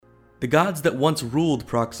The gods that once ruled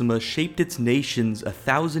Proxima shaped its nations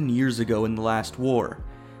 1,000 years ago in the last war.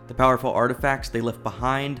 The powerful artifacts they left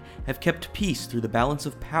behind have kept peace through the balance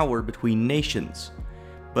of power between nations.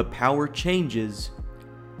 But power changes,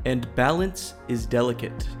 and balance is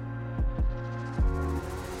delicate.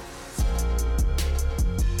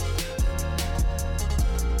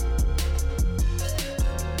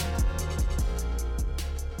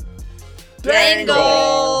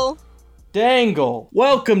 Dangle! Dangle!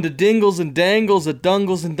 Welcome to Dingles and Dangles, a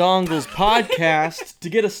Dungles and Dongles podcast. To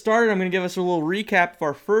get us started, I'm going to give us a little recap of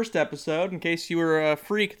our first episode in case you were a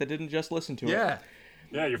freak that didn't just listen to it.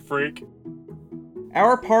 Yeah, you freak.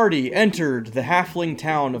 Our party entered the halfling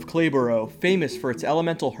town of Clayborough, famous for its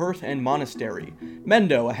elemental hearth and monastery.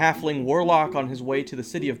 Mendo, a halfling warlock on his way to the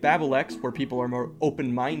city of Babylex, where people are more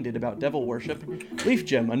open-minded about devil worship.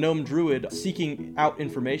 Leafgem, a gnome druid seeking out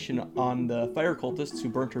information on the fire cultists who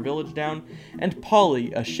burnt her village down. And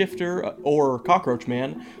Polly, a shifter, or cockroach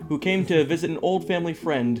man, who came to visit an old family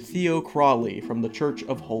friend, Theo Crawley, from the Church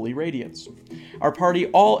of Holy Radiance. Our party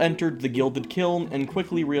all entered the Gilded Kiln and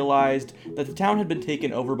quickly realized that the town had been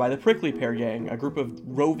taken over by the Prickly Pear Gang, a group of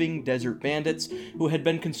roving desert bandits who had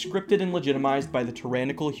been conscripted and legitimized by the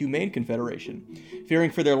tyrannical Humane Confederation.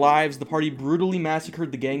 Fearing for their lives, the party brutally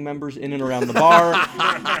massacred the gang members in and around the bar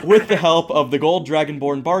with the help of the gold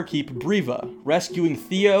dragonborn barkeep Briva, rescuing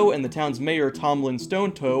Theo and the town's mayor Tomlin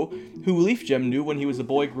Stonetoe, who Leafgem knew when he was a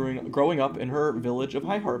boy growing up in her village of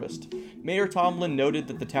High Harvest. Mayor Tomlin noted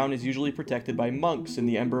that the town is usually protected by monks in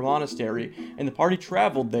the Ember Monastery, and the party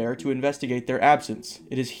traveled there to investigate their absence.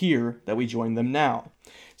 It is here that we join them now.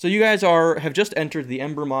 So you guys have just entered the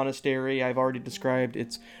Ember Monastery. I've already described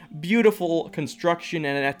its beautiful construction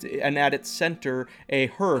and at its center a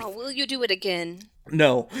hearth. Oh, will you do it again?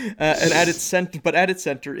 No, and at its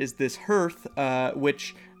center is this hearth,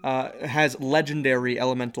 which has legendary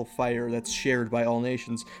elemental fire that's shared by all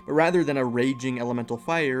nations. But rather than a raging elemental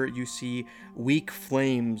fire, you see weak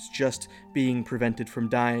flames just being prevented from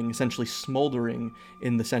dying, essentially smoldering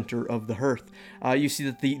in the center of the hearth. You see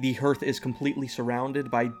that the hearth is completely surrounded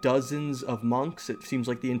by dozens of monks. It seems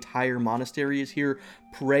like the entire monastery is here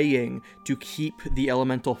praying to keep the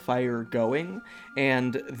elemental fire going.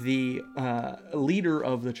 And the leader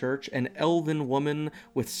of the church, an elven woman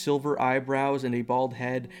with silver eyebrows and a bald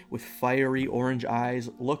head with fiery orange eyes,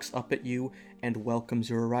 looks up at you and welcomes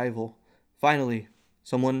your arrival. Finally,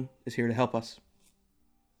 someone is here to help us.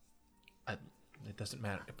 It doesn't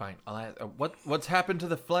matter. Fine. I'll ask, what's happened to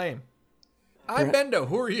the flame? I'm Mendo.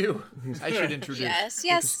 Who are you? I should introduce.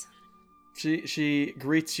 Yes. She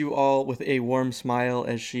greets you all with a warm smile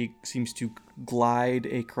as she seems to glide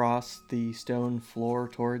across the stone floor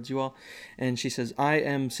towards you all. And she says, I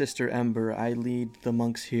am Sister Ember. I lead the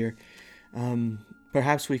monks here.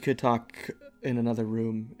 Perhaps we could talk in another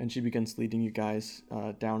room. And she begins leading you guys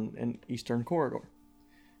down an eastern corridor.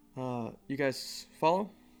 You guys follow?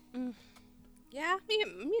 Yeah,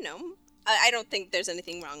 I don't think there's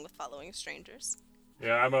anything wrong with following strangers.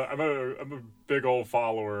 Yeah, I'm a big old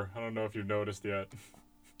follower. I don't know if you've noticed yet.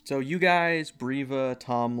 So you guys, Briva,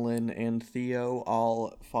 Tomlin, and Theo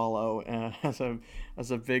all follow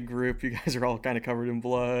as a big group. You guys are all kind of covered in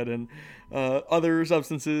blood and other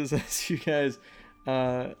substances as you guys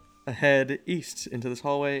head east into this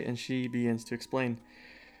hallway, and she begins to explain.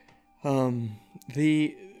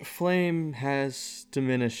 The flame has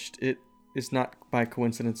diminished. It is not by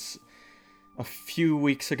coincidence. A few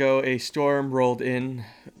weeks ago, a storm rolled in.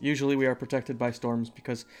 Usually we are protected by storms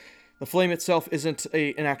because the flame itself isn't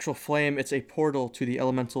an actual flame, it's a portal to the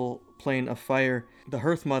elemental plane of fire. The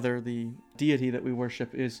Hearth Mother, the deity that we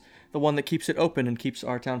worship, is the one that keeps it open and keeps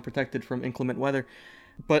our town protected from inclement weather.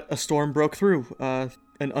 But a storm broke through, an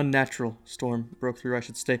unnatural storm broke through, I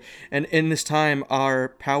should say. And in this time, our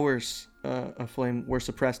powers of flame were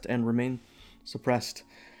suppressed and remain suppressed.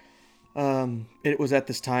 It was at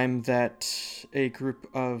this time that a group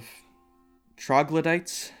of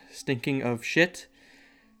troglodytes, stinking of shit,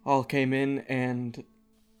 all came in and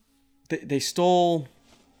they stole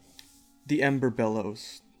the Ember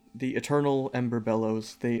Bellows, the eternal Ember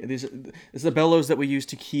Bellows. This is the bellows that we use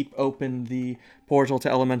to keep open the portal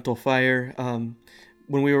to elemental fire.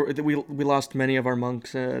 When we lost many of our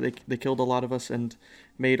monks, they killed a lot of us and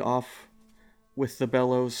made off with the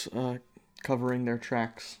bellows, covering their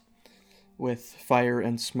tracks with fire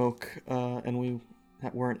and smoke, and we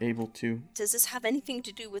weren't able to. Does this have anything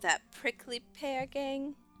to do with that Prickly Pear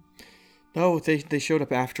Gang? No, they showed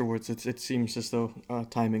up afterwards. It seems as though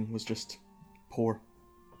timing was just poor.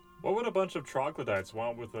 What would a bunch of troglodytes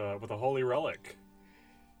want with a holy relic?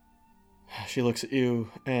 She looks at you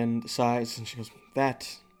and sighs, and she goes,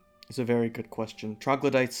 That It's a very good question.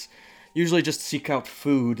 Troglodytes usually just seek out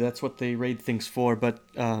food. That's what they raid things for, but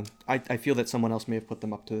I feel that someone else may have put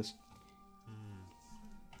them up to this.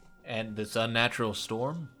 And this unnatural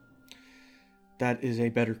storm? That is a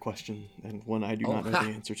better question, and one I do not know the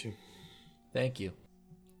answer to. Thank you.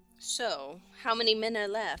 So, how many men are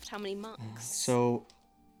left? How many monks? So,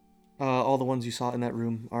 all the ones you saw in that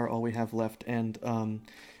room are all we have left, and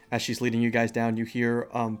as she's leading you guys down, you hear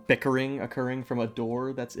bickering occurring from a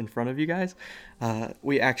door that's in front of you guys.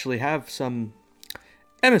 We actually have some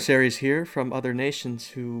emissaries here from other nations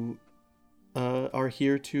who are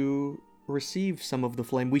here to receive some of the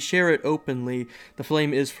flame. We share it openly. The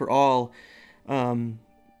flame is for all, but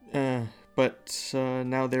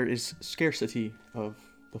now there is scarcity of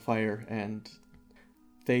the fire, and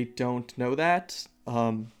they don't know that.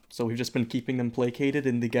 So we've just been keeping them placated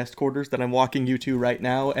in the guest quarters that I'm walking you to right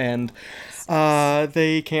now, and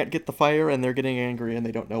they can't get the fire, and they're getting angry, and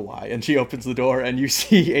they don't know why. And she opens the door, and you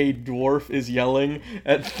see a dwarf is yelling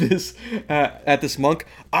at this monk.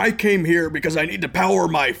 I came here because I need to power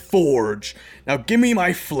my forge. Now give me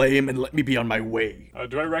my flame and let me be on my way.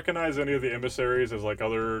 Do I recognize any of the emissaries as like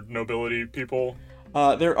other nobility people?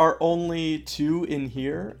 There are only two in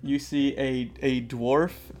here. You see a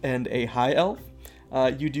dwarf and a high elf.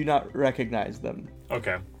 You do not recognize them.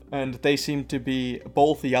 Okay. And they seem to be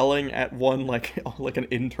both yelling at one like an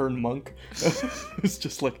intern monk. Who's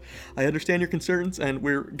just like, I understand your concerns, and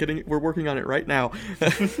we're working on it right now.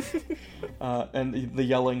 And the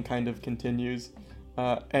yelling kind of continues.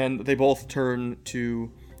 And they both turn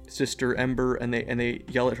to Sister Ember, and they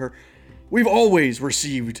yell at her. We've always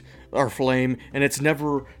received our flame, and it's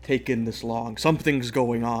never taken this long. Something's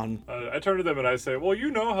going on. I turn to them and I say, well,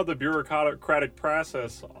 you know how the bureaucratic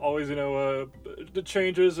process always, the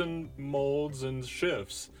changes and molds and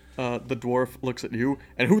shifts. The dwarf looks at you,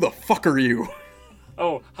 and who the fuck are you?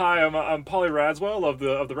 Oh, hi, I'm Polly Radswell of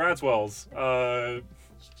the Radswells.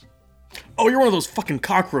 Oh, you're one of those fucking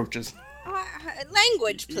cockroaches.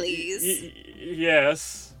 Language, please.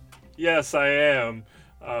 Yes, I am.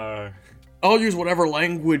 I'll use whatever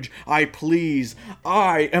language I please.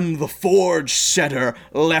 I am the forge setter,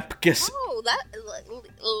 Lepkis.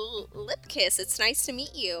 Oh, Lipkiss, it's nice to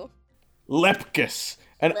meet you. Lepkis.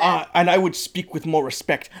 And I would speak with more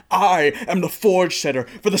respect. I am the forge setter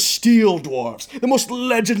for the steel dwarves, the most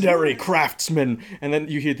legendary craftsmen. And then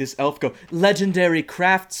you hear this elf go, legendary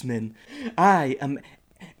craftsman. I am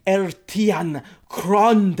Ertian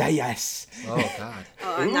Krondayas. Oh, God.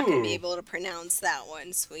 Oh, I'm not going to be able to pronounce that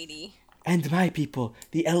one, sweetie. And my people,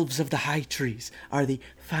 the elves of the high trees, are the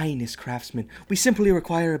finest craftsmen. We simply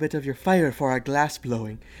require a bit of your fire for our glass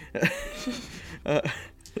blowing.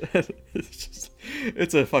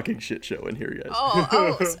 It's a fucking shit show in here,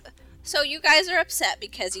 guys. So you guys are upset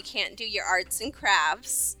because you can't do your arts and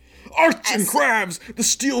crafts. Arts and crafts! The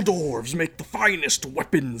steel dwarves make the finest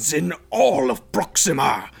weapons in all of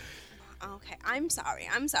Proxima. Okay, I'm sorry.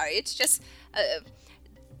 It's just...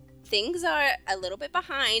 things are a little bit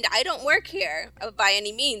behind. I don't work here by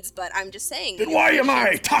any means, but I'm just saying. Then why am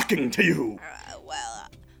I talking to you?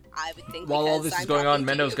 I would think while all this is going on,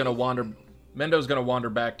 Mendo's gonna wander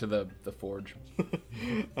back to the forge.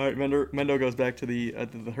 All right, Mendo goes back to the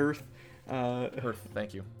hearth. Hearth,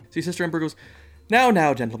 thank you. See, Sister Ember goes,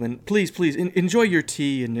 now, gentlemen, please, enjoy your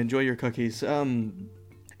tea and enjoy your cookies.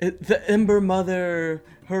 The Ember Mother,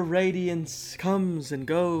 her radiance comes and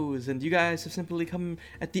goes, and you guys have simply come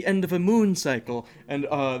at the end of a moon cycle. And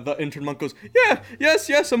the intern monk goes,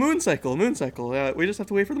 yes, a moon cycle. We just have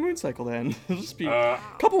to wait for the moon cycle then. It'll just be a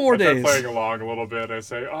couple more days. I'm playing along a little bit. I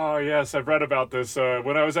say, oh yes, I've read about this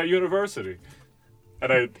when I was at university.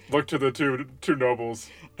 And I look to the two nobles.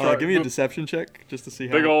 Give me a deception check just to see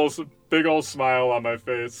how. Big old smile on my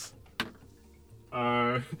face.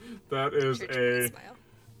 That is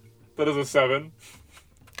a 7.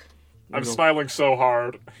 I'm smiling so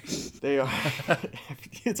hard. They are.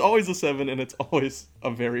 It's always a 7, and it's always a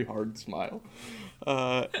very hard smile.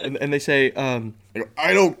 And they say,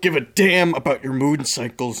 I don't give a damn about your moon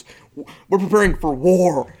cycles. We're preparing for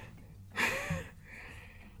war.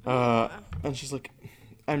 And she's like,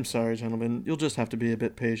 I'm sorry, gentlemen. You'll just have to be a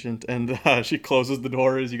bit patient. And she closes the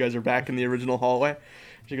door as you guys are back in the original hallway.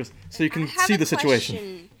 She goes, so you can see the situation.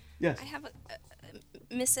 Question. Yes. I have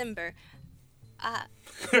Miss Ember.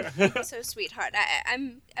 So, sweetheart,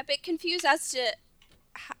 I'm a bit confused as to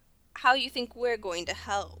how you think we're going to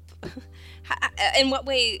help. In what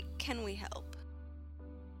way can we help?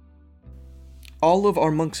 All of our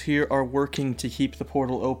monks here are working to keep the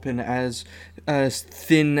portal open as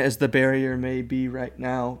thin as the barrier may be right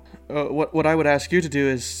now. What I would ask you to do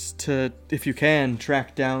is to, if you can,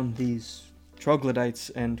 track down these troglodytes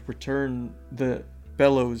and return the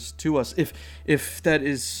bellows to us. If that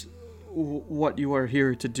is what you are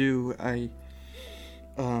here to do,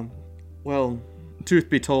 well, truth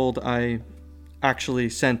be told, I actually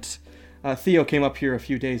sent... Theo came up here a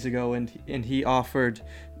few days ago, and he offered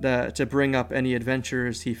to bring up any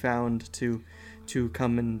adventurers he found to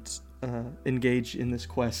come and engage in this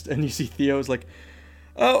quest. And you see Theo's like,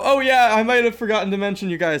 oh yeah, I might have forgotten to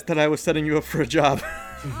mention you guys that I was setting you up for a job.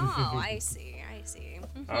 Oh, I see.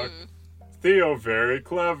 Theo, very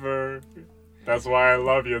clever. That's why I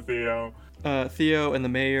love you, Theo. Theo and the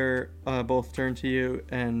mayor both turn to you,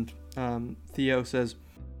 and Theo says,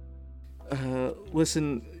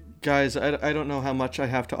 listen, guys, I don't know how much I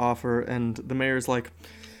have to offer. And the mayor's like,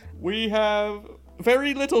 we have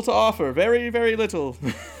very little to offer, very, very little.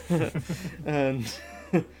 And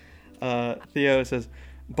Theo says,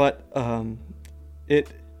 but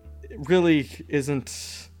it really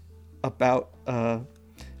isn't about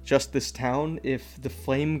just this town. If the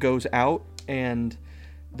flame goes out and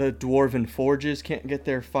the dwarven forges can't get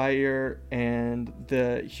their fire and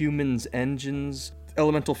the humans' engines,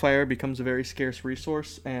 elemental fire becomes a very scarce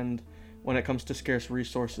resource, and when it comes to scarce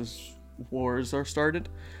resources, wars are started.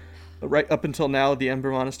 Right up until now, the Ember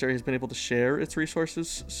Monastery has been able to share its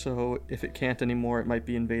resources, so if it can't anymore, it might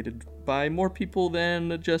be invaded by more people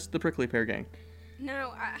than just the Prickly Pear gang.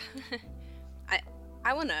 No,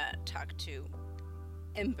 I want to talk to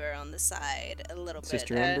Ember on the side a little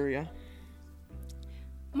Sister bit. Ember, yeah?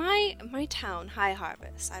 My town, High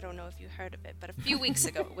Harvest, I don't know if you heard of it, but a few weeks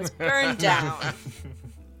ago it was burned down.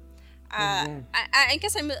 I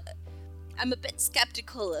guess I'm a bit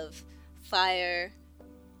skeptical of fire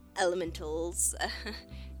elementals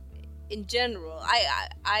in general.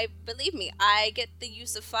 I believe me, I get the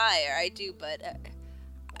use of fire, I do, but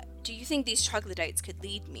do you think these troglodytes could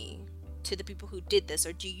lead me to the people who did this,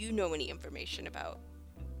 or do you know any information about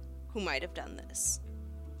who might have done this?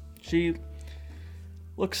 She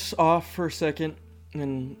looks off for a second,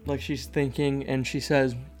 and like she's thinking, and she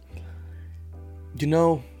says, you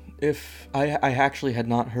know, if I actually had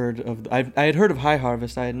not heard of... I had heard of High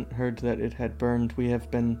Harvest, I hadn't heard that it had burned. We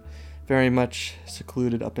have been very much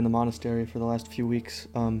secluded up in the monastery for the last few weeks.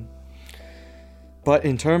 But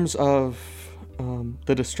in terms of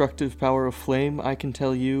the destructive power of flame, I can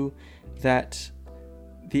tell you that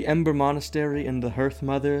the Ember Monastery and the Hearth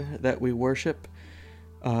Mother that we worship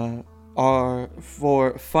are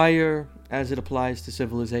for fire as it applies to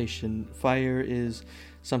civilization. Fire is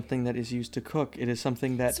something that is used to cook. It is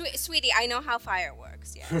something that... Sweetie, I know how fire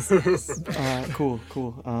works, yes. Cool.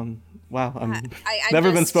 Wow, I'm I've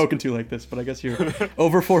never been just- spoken to like this, but I guess you're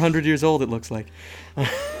over 400 years old, it looks like.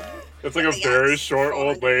 It's like a Yeah, very it's short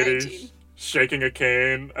old lady 419. shaking a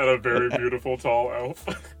cane at a very beautiful tall elf.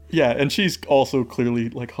 Yeah, and she's also clearly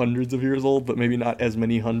like hundreds of years old, but maybe not as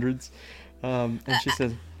many hundreds. And she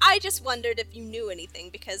says... I just wondered if you knew anything,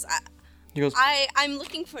 because He goes, I'm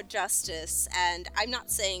looking for justice, and I'm not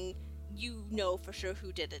saying you know for sure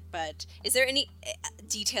who did it, but is there any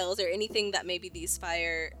details or anything that maybe these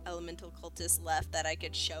fire elemental cultists left that I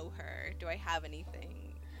could show her? Do I have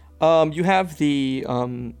anything? you have the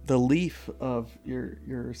leaf of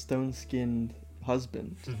your stone-skinned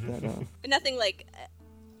husband. That, But nothing like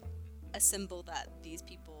a symbol that these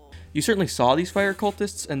people... you certainly saw these fire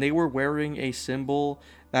cultists, and they were wearing a symbol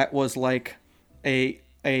that was like a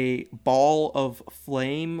ball of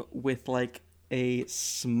flame with like a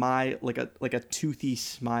smile, like a toothy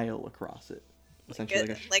smile across it.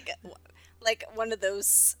 Essentially, like one of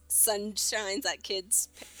those sunshines that kids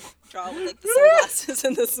draw with like the sunglasses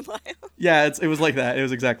and the smile. yeah, it was like that. It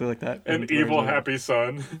was exactly like that. An evil, happy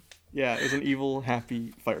son. Yeah, it was an evil,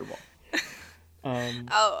 happy fireball.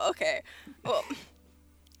 Oh, okay. Well,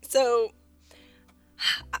 so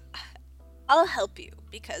I'll help you,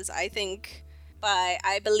 because I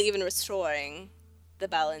believe in restoring the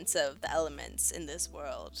balance of the elements in this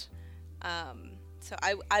world. So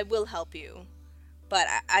I will help you, but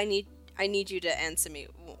I need you to answer me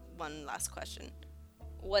one last question.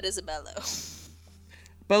 What is a bellow?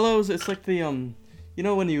 Bellows, it's like the you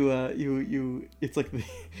know when you it's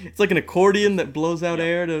like an accordion that blows out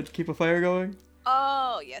air to keep a fire going.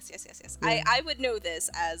 Oh, yes. I would know this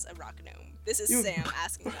as a rock gnome. This is Sam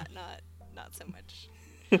asking that, not so much.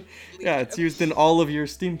 Yeah, it's used in all of your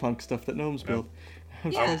steampunk stuff that gnomes build.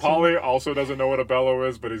 Yeah. Polly also doesn't know what a bellow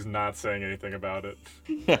is, but he's not saying anything about it.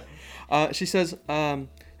 She says,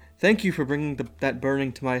 thank you for bringing that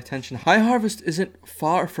burning to my attention. High Harvest isn't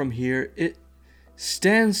far from here. It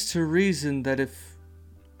stands to reason that if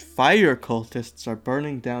fire cultists are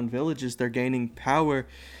burning down villages, they're gaining power,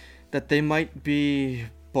 that they might be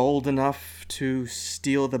bold enough to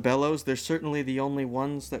steal the bellows. They're certainly the only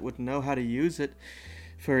ones that would know how to use it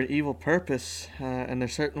for an evil purpose, and they're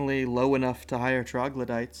certainly low enough to hire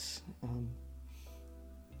troglodytes.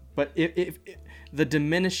 But if the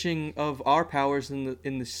diminishing of our powers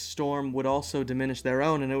in the storm would also diminish their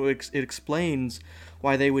own, and it explains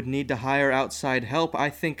why they would need to hire outside help. I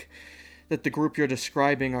think that the group you're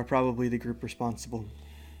describing are probably the group responsible.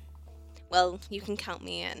 Well, you can count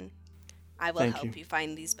me in. I will Thank help you. you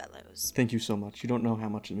find these bellows. Thank you so much. You don't know how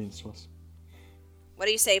much it means to us. What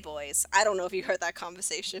do you say, boys? I don't know if you heard that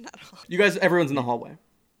conversation at all. You guys, everyone's in the hallway.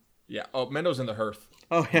 Yeah. Oh, Mendo's in the hearth.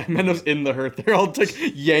 Oh yeah, Mendo's in the hearth. They're all like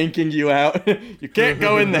yanking you out. You can't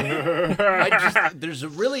go in there. There's a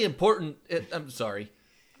really important. I'm sorry.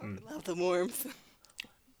 Love the warmth.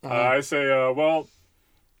 I say, well,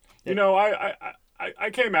 you know, I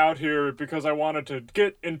came out here because I wanted to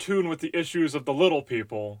get in tune with the issues of the little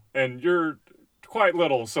people, and you're quite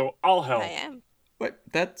little, so I'll help. I am. But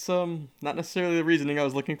that's not necessarily the reasoning I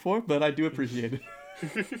was looking for, but I do appreciate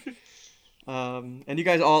it. And you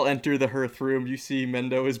guys all enter the hearth room. You see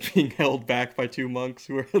Mendo is being held back by two monks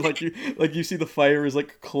who are you see the fire is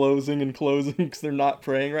like closing and closing because they're not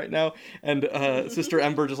praying right now. And Sister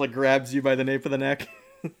Ember just like grabs you by the nape of the neck.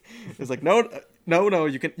 It's like no,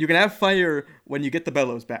 you can have fire when you get the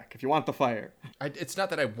bellows back if you want the fire. It's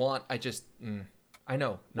not that I want. I just. I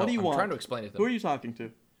know. No, What do you I'm want? trying to explain it to them. Who are you talking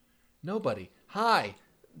to? Nobody. Hi.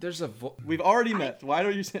 There's a. We've already met. Why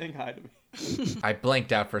are you saying hi to me? I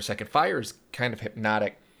blanked out for a second. Fire is kind of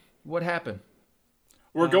hypnotic. What happened?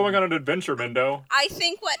 We're going on an adventure, Mendo. I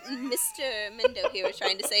think what Mr. Mendo here was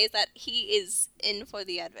trying to say is that he is in for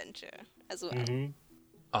the adventure as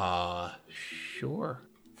well. Sure.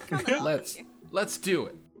 Let's do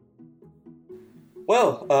it.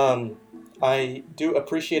 Well, I do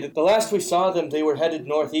appreciate it. The last we saw them, they were headed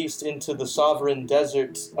northeast into the Sovereign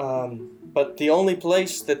Desert, but the only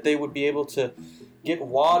place that they would be able to get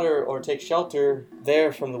water or take shelter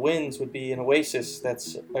there from the winds would be an oasis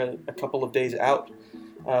that's a couple of days out.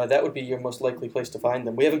 That would be your most likely place to find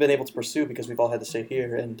them. We haven't been able to pursue because we've all had to stay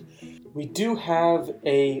here, and we do have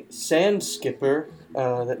a sand skipper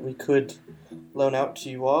that we could loan out to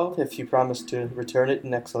you all if you promise to return it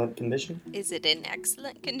in excellent condition. Is it in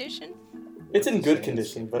excellent condition? It's in good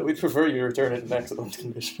condition, but we'd prefer you return it in excellent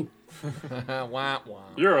condition. Wah, wah.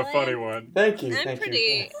 You're a funny one. Thank you.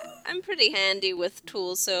 I'm pretty handy with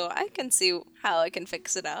tools, so I can see how I can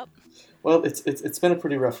fix it up. Well, it's been a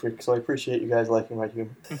pretty rough week, so I appreciate you guys liking my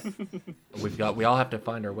humor. We all have to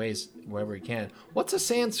find our ways wherever we can. What's a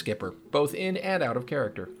sand skipper, both in and out of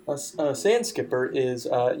character? A sand skipper is,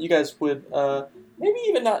 you guys would maybe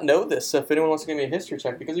even not know this if anyone wants to give me a history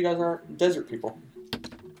check, because you guys aren't desert people.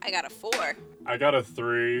 I got a 4. I got a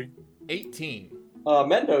 3. 18.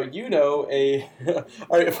 Mendo, you know a...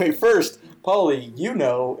 Alright, wait, first, Polly, you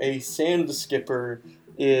know a sand skipper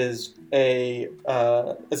is a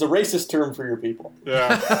racist term for your people.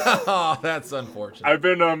 Yeah. Oh, that's unfortunate. I've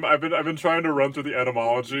been trying to run through the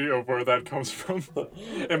etymology of where that comes from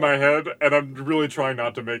in my head, and I'm really trying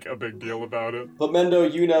not to make a big deal about it. But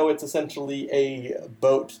Mendo, you know it's essentially a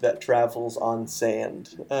boat that travels on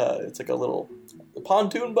sand. It's like a little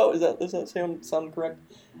pontoon boat. Does that sound correct?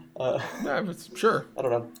 Sure. I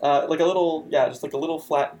don't know. Like a little, just like a little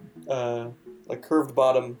flat, like curved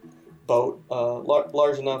bottom boat,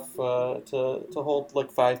 large enough to hold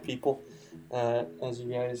like 5 people. As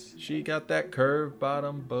you guys. She got that curved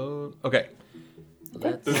bottom boat. Okay.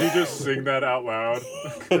 Does he just sing that out loud?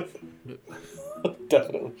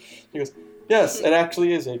 Definitely. He goes, yes, it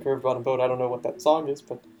actually is a curved bottom boat. I don't know what that song is,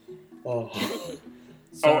 but.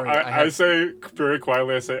 Sorry, I say very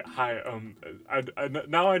quietly. I say, "Hi.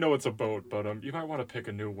 Now I know it's a boat, but you might want to pick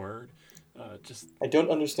a new word. I don't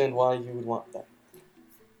understand why you would want that.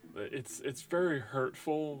 It's very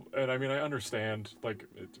hurtful, and I mean I understand, but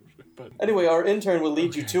anyway, our intern will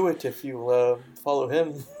lead you to it if you follow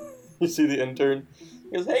him. You see the intern.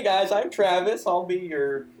 He goes, "Hey guys, I'm Travis. I'll be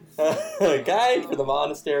your guide for the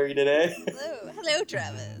monastery today." Hello,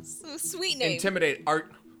 Travis. Sweet name. Intimidate.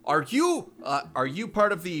 Are you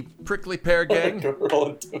part of the prickly pear gang? Roll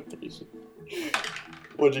intimidation.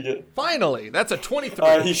 What'd you get? Finally, that's a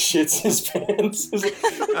 23. He shits his pants. He's like, no,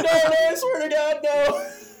 I swear to God, no.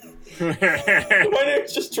 My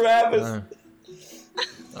name's just Travis.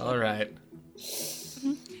 All right.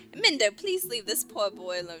 Mendo, please leave this poor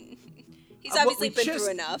boy alone. He's obviously been through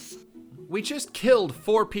enough. We just killed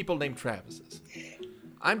 4 people named Travises.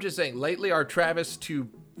 I'm just saying, lately our Travis to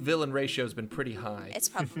villain ratio has been pretty high. It's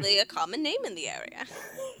probably a common name in the area.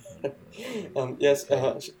 Yes,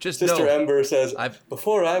 just Sister know, Ember says,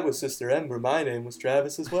 before I was Sister Ember, my name was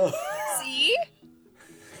Travis as well. See?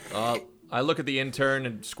 I look at the intern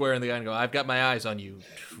and square in the eye and go, I've got my eyes on you,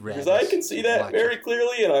 Travis. Because I can see that very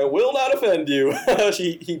clearly, and I will not offend you.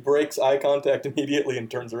 He breaks eye contact immediately and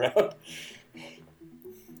turns around.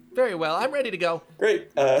 Very well, I'm ready to go.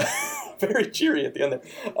 Great. Very cheery at the end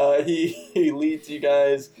there. He leads you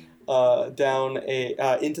guys down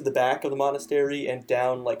into the back of the monastery and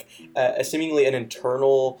down seemingly an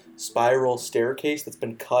internal spiral staircase that's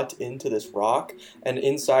been cut into this rock. And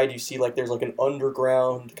inside you see there's an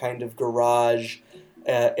underground kind of garage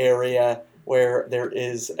area where there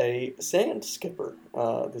is a sand skipper.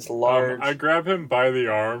 This large. I grab him by the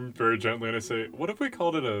arm very gently and I say, "What if we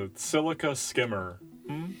called it a silica skimmer?"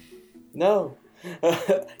 No.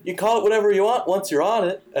 You call it whatever you want once you're on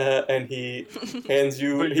it. And he hands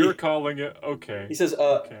you... But you're calling it... Okay. He says,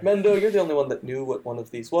 Mendo, you're the only one that knew what one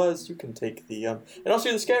of these was. You can take the... And also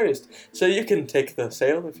you're the scariest. So you can take the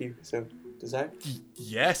sail if you so desire.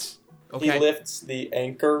 Yes. Okay. He lifts the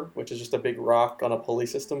anchor, which is just a big rock on a pulley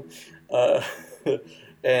system.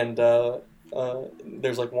 And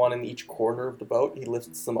there's one in each corner of the boat. He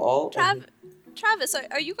lifts them all. Travis,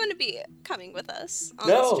 are you going to be coming with us on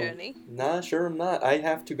No. this journey? Nah, sure I'm not. I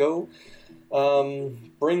have to go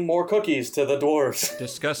bring more cookies to the dwarves.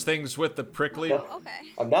 Discuss things with the prickly. No.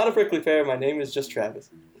 Okay. I'm not a prickly pear. My name is just Travis.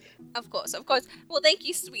 Of course. Well, thank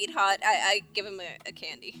you, sweetheart. I give him a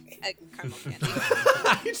candy. A caramel candy.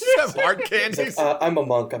 You just have hard candies. I'm a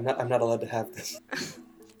monk. I'm not allowed to have this.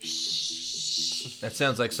 Shh. That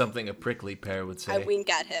sounds like something a prickly pear would say. I wink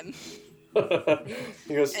at him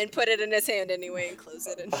He goes. and put it in his hand anyway and close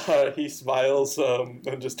it. He smiles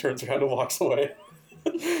and just turns around and walks away,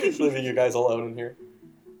 leaving you guys alone in here.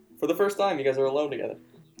 For the first time, you guys are alone together.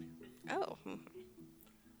 Oh.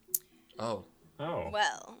 Oh. Oh.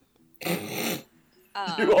 Well.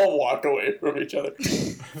 You all walk away from each other.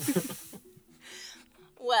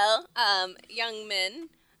 Well, young men,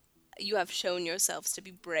 you have shown yourselves to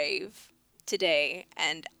be brave today,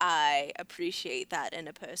 and I appreciate that in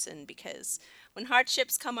a person because when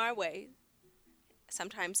hardships come our way,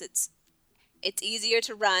 sometimes it's easier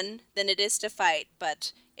to run than it is to fight,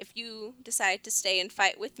 but if you decide to stay and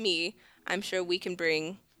fight with me, I'm sure we can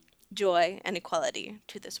bring joy and equality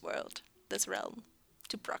to this world, this realm,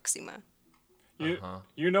 to Proxima.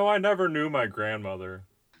 You know, I never knew my grandmother.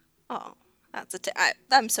 Oh,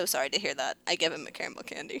 I'm so sorry to hear that. I give him a caramel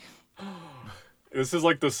candy. This is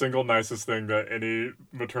the single nicest thing that any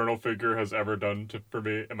maternal figure has ever done for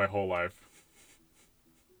me in my whole life.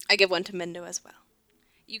 I give one to Mendo as well.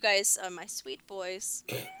 You guys are my sweet boys.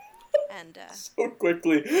 And, So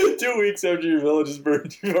quickly, 2 weeks after your village is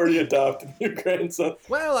burned, you've already adopted your grandson.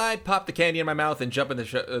 Well, I pop the candy in my mouth and jump in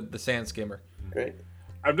the sand skimmer. Great.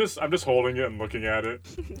 I'm just holding it and looking at it.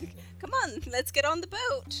 come on, let's get on the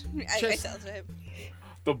boat. I tell him.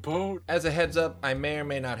 The boat. As a heads up, I may or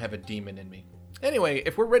may not have a demon in me. Anyway,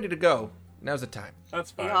 if we're ready to go, now's the time.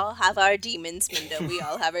 That's We fine. all have our demons, Mendo. We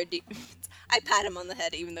all have our demons. I pat him on the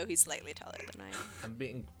head, even though he's slightly taller than I am. I'm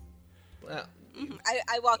being... Well,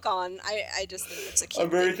 I walk on. I just think it's a cute I'm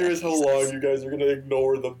very thing curious that how he long says. you guys are going to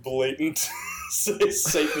ignore the blatant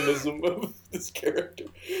Satanism of this character.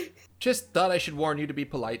 just thought I should warn you to be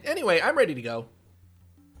polite. Anyway, I'm ready to go.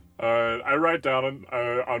 I write down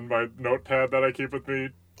on my notepad that I keep with me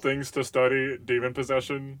things to study demon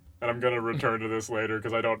possession, and I'm gonna return to this later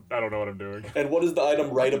because I don't know what I'm doing. And what is the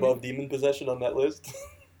item right above demon possession on that list?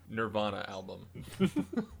 Nirvana album.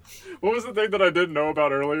 What was the thing that I didn't know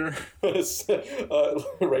about earlier?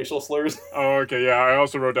 Racial slurs. Oh, okay, yeah. I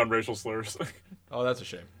also wrote down racial slurs. Oh, that's a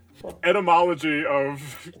shame. Etymology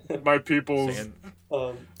of my people's. Sand.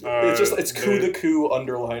 It's coup the coup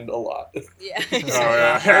underlined a lot. Yeah.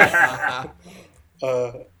 Oh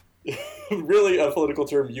yeah. Really a political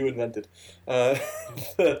term you invented. And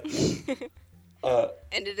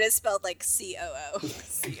it is spelled like C-O-O.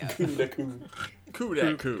 Coup the coup. Coup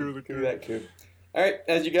that coup. Coup. Coup that coup. Alright,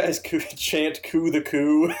 as you guys chant coup the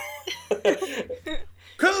coup.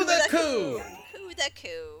 Coup that coup! Who the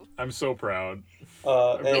coup? I'm so proud.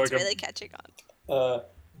 And feel It's like really catching on.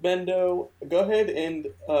 Bendo, go ahead and,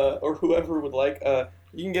 or whoever would like,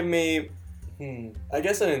 you can give me, I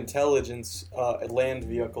guess an intelligence land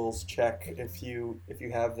vehicles check if you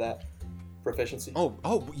have that proficiency.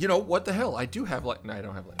 Oh, you know, what the hell? I do have no, I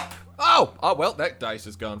don't have Oh, well, that dice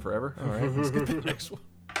is gone forever. All right, let's get the next one.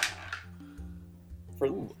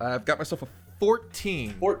 I've got myself a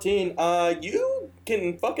 14. 14. You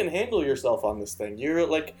can fucking handle yourself on this thing. You're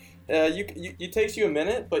like, it takes you a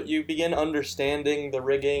minute, but you begin understanding the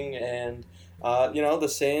rigging and,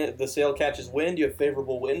 the sail catches wind. You have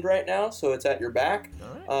favorable wind right now, so it's at your back.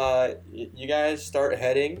 All right. You guys start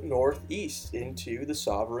heading northeast into the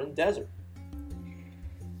Sovereign Desert.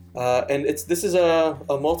 And this is a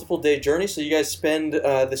multiple day journey, so you guys spend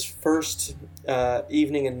this first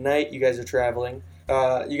evening and night you guys are traveling.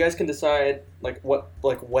 You guys can decide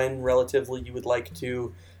when relatively you would like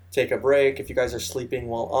to take a break, if you guys are sleeping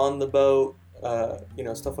while on the boat,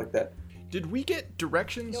 stuff like that. Did we get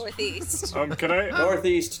directions? Northeast. Can I?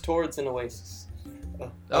 Northeast towards an oasis.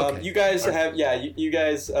 Okay. You guys have, you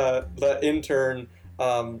guys, the intern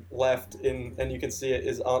left in, and you can see it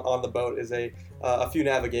is on the boat is a few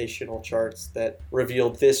navigational charts that reveal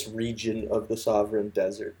this region of the Sovereign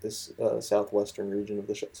Desert, this southwestern region of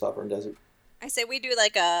the Sovereign Desert. I say we do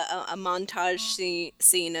like a montage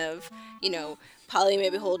scene of, Polly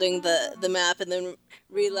maybe holding the map and then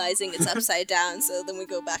realizing it's upside down, so then we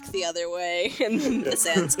go back the other way and then the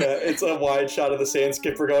sand skipper. Yeah, it's a wide shot of the sand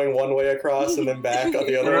skipper going one way across and then back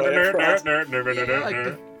the other way across.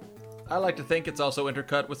 I like to think it's also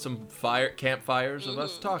intercut with some campfires of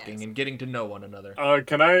us talking and getting to know one another.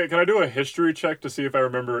 Can I do a history check to see if I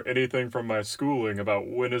remember anything from my schooling about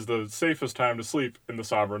when is the safest time to sleep in the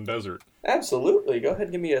Sovereign Desert? Absolutely. Go ahead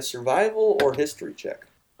and give me a survival or history check.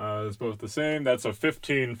 It's both the same. That's a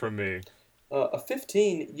 15 from me. A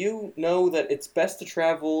 15, you know that it's best to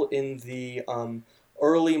travel in the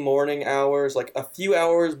early morning hours, like a few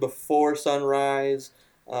hours before sunrise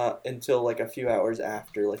until like a few hours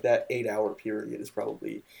after. Like that 8-hour period is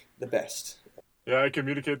probably the best. Yeah, I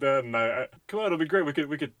communicate that, and I come on, it'll be great.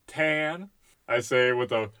 We could tan. I say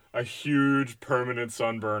with a huge permanent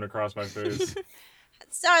sunburn across my face.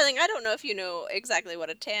 Darling, I don't know if you know exactly what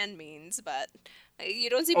a tan means, but you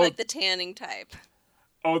don't seem like the tanning type.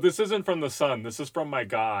 Oh, this isn't from the sun. This is from my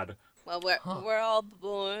god. Well, we're all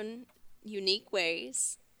born unique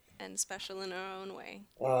ways and special in our own way.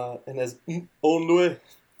 And as on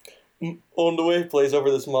the way plays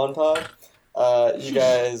over this montage, you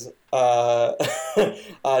guys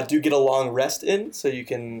do get a long rest in, so you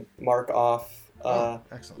can mark off.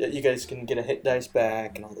 Excellent. You guys can get a hit dice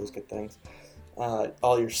back and all those good things.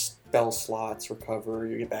 All your spell slots recover.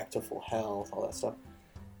 You get back to full health, all that stuff.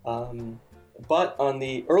 But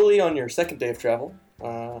early on your second day of travel,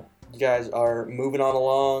 you guys are moving on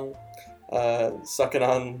along, sucking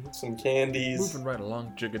on some candies. Moving right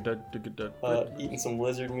along, eating some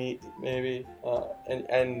lizard meat, maybe.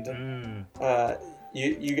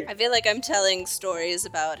 You. I feel like I'm telling stories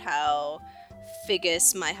about how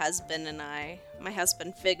Figgis, my husband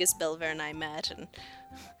Figgis Bilver and I met, and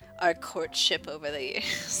our courtship over the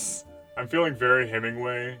years. I'm feeling very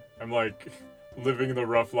Hemingway. I'm like living the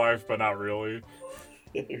rough life, but not really.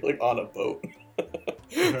 You're like on a boat.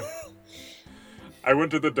 I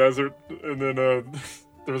went to the desert, and then there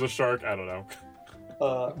was a shark. I don't know.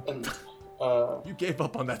 You gave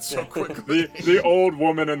up on that so quickly. The old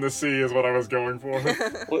woman in the sea is what I was going for.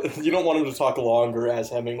 Well, you don't want him to talk longer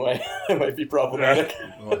as Hemingway. It might be problematic.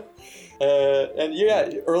 And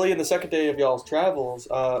early in the second day of y'all's travels,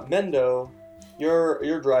 Mendo,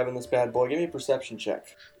 you're driving this bad boy. Give me a perception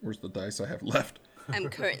check. Where's the dice I have left? I'm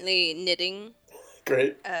currently knitting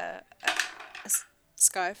Great. a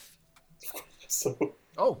scarf. So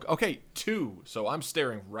Oh, okay, 2. So I'm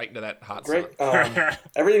staring right into that hot great. sun.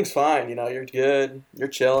 Everything's fine. You're good. You're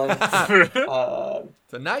chilling.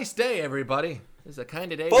 It's a nice day, everybody. It's the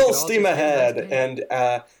kind of day. Full steam ahead, and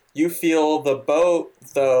you feel the boat.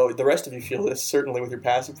 Though the rest of you feel this certainly with your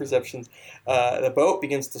passive perceptions. The boat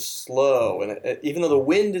begins to slow, and even though the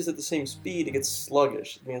wind is at the same speed, it gets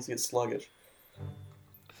sluggish. It begins to get sluggish.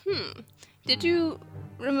 Did you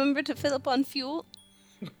remember to fill up on fuel?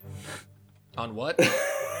 On what?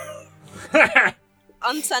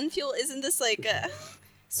 On sun fuel? Isn't this like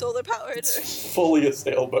solar powered? It's fully a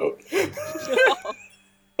sailboat. No.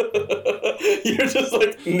 You're just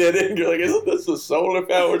like knitting. You're like, isn't this a solar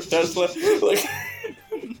powered Tesla? Like,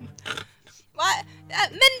 Why,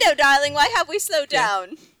 Mendo, darling? Why have we slowed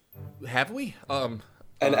down? Have we?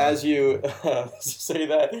 and as you say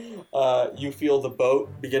that, you feel the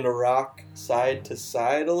boat begin to rock side to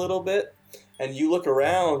side a little bit. And you look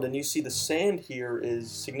around and you see the sand here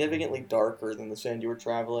is significantly darker than the sand you were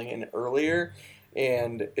traveling in earlier.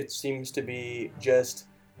 And it seems to be just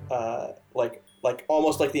like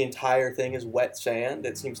almost like the entire thing is wet sand.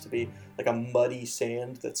 It seems to be like a muddy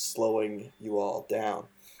sand that's slowing you all down.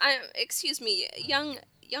 Excuse me, young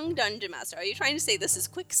dungeon master. Are you trying to say this is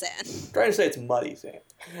quicksand? I'm trying to say it's muddy sand.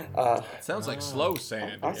 It sounds like slow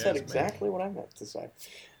sand. I said exactly what I meant to say.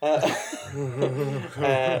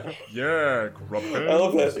 Yeah, grumpy. I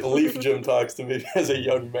love that Leaf Jim talks to me as a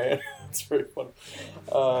young man. It's very funny.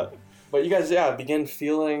 But you guys, begin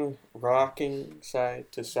feeling rocking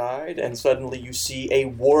side to side, and suddenly you see a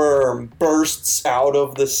worm bursts out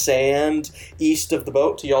of the sand east of the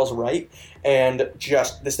boat to y'all's right, and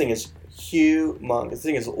this thing is humongous. This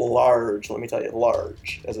thing is large, let me tell you,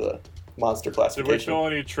 large as a monster classification. Did we feel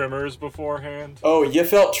any tremors beforehand? Oh, you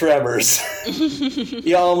felt tremors.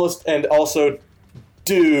 You almost, and also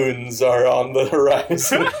dunes are on the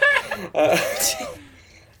horizon.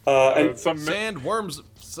 And sand, worms,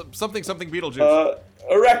 something Beetlejuice.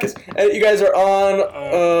 Arrakis. You guys are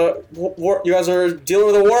on. You guys are dealing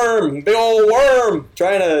with a worm, big old worm,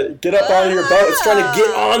 trying to get up onto your boat. It's trying to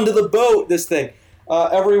get onto the boat. This thing.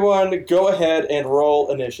 Everyone, go ahead and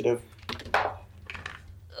roll initiative.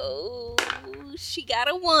 Oh, she got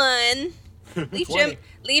a 1.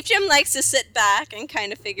 Leaf Jim likes to sit back and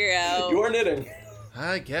kind of figure out. You are knitting.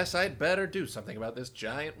 I guess I'd better do something about this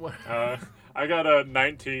giant worm. I got a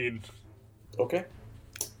 19. Okay.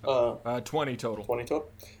 20 total. 20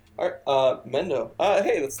 total. All right. Mendo.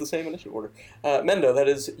 Hey, that's the same initiative order. Mendo, that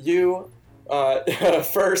is you.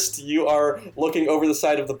 First, you are looking over the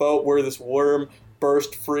side of the boat where this worm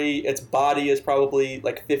burst free. Its body is probably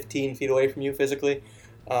like 15 feet away from you physically.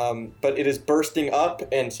 But it is bursting up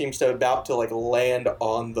and seems to about to like land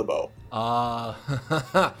on the boat.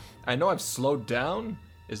 I know I've slowed down.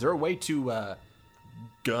 Is there a way to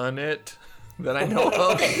gun it that I know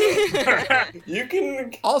of? You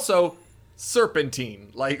can also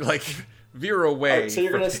serpentine, like veer away. Right, so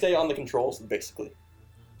you're gonna stay on the controls basically.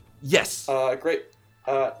 Yes. Great.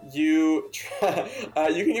 You can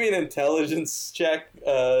give me an intelligence check,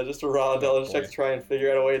 just a raw intelligence check to try and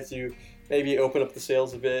figure out a way to maybe open up the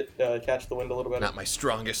sails a bit, catch the wind a little better. Not my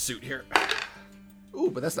strongest suit here.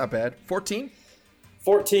 Ooh, but that's not bad. 14?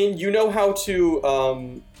 14. You know how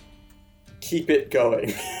to keep it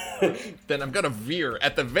going. Then I'm gonna veer.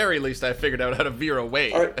 At the very least, I figured out how to veer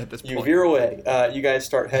away at this point. You veer away. You guys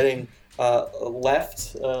start heading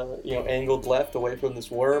left, angled left away from this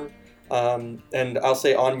worm. And I'll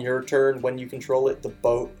say on your turn, when you control it, the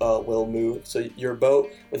boat will move. So your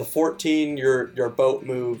boat, with a 14, your boat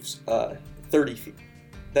moves 30 feet.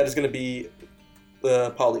 That is going to be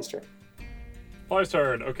Polly's turn. Polly's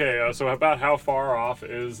turn. Okay, so about how far off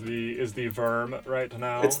is the verm right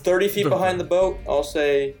now? It's 30 feet behind the boat. I'll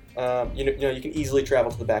say, you can easily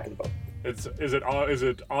travel to the back of the boat. Is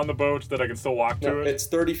it on the boat that I can still walk to it? It's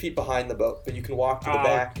 30 feet behind the boat, but you can walk to the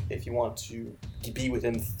back if you want to be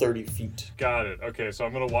within 30 feet. Got it. Okay, so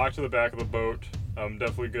I'm gonna walk to the back of the boat. I'm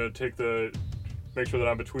definitely gonna make sure that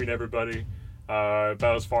I'm between everybody,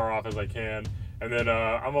 about as far off as I can, and then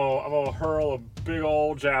I'm gonna hurl a big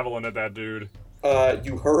old javelin at that dude.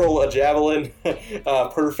 You hurl a javelin,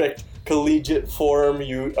 perfect collegiate form.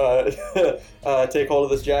 You take hold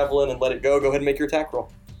of this javelin and let it go. Go ahead and make your attack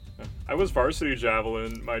roll. I was varsity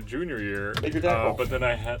javelin my junior year, Make your attack roll. but then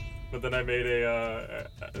I made I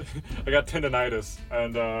got tendonitis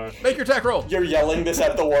and Make your attack roll. You're yelling this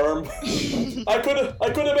at the worm. I could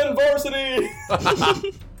have been varsity.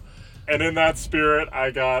 And in that spirit,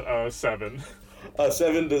 I got a 7.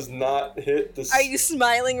 7 does not hit the. Are you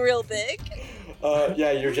smiling real big?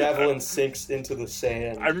 Yeah, your javelin sinks into the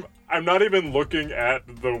sand. I'm not even looking at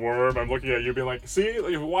the worm. I'm looking at you, being like, "See,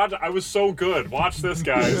 watch. I was so good. Watch this,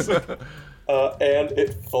 guys." And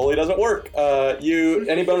it fully doesn't work.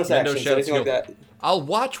 Any bonus actions, anything like that? I'll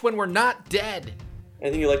watch when we're not dead.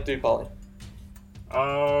 Anything you'd like to do, Polly?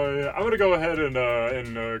 I'm gonna go ahead and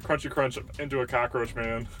crunchy crunch into a cockroach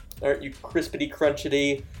man. All right, you crispity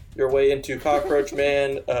crunchity your way into Cockroach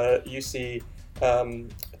Man. You see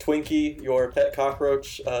Twinkie, your pet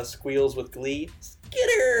cockroach, squeals with glee.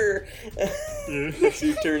 Skitter! So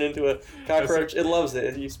you turn into a cockroach. It loves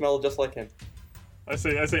it. You smell just like him. I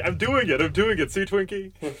say, I'm doing it. See,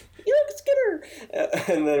 Twinkie? You Skitter!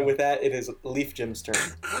 And then with that, it is Leaf Jim's turn.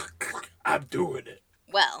 I'm doing it.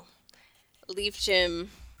 Well, Leaf Jim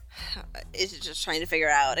is just trying to figure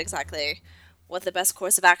out exactly what the best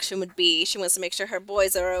course of action would be. She wants to make sure her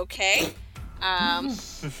boys are okay.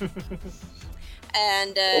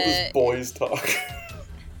 And All this boys talk.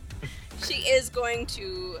 she is going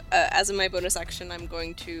to, as in my bonus action, I'm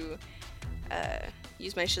going to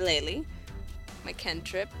use my shillelagh, my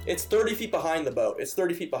cantrip. It's 30 feet behind the boat.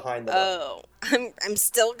 Oh, I'm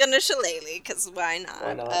still gonna shillelagh, because why not?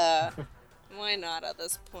 Why not? Why not at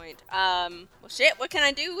this point? Well, shit, what can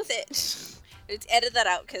I do with it? Let's edit that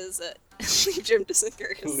out, because Leaf Jim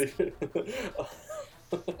disappears.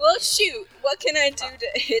 Well, shoot, what can I do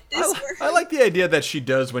to hit this worm? I like the idea that she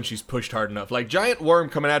does when she's pushed hard enough. Like, giant worm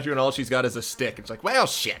coming at you and all she's got is a stick. It's like, well,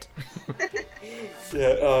 shit.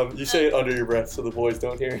 Yeah, you say it under your breath so the boys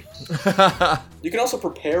don't hear. You can also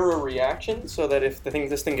prepare a reaction so that if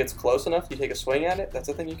this thing gets close enough, you take a swing at it. That's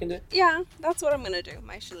a thing you can do. Yeah, that's what I'm gonna do.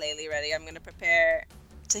 My shillelagh ready. I'm gonna prepare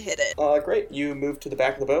to hit it. Great. You move to the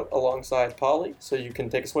back of the boat alongside Polly, so you can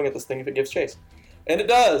take a swing at this thing if it gives chase. And it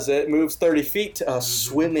does. It moves 30 feet,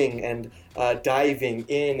 swimming and diving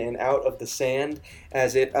in and out of the sand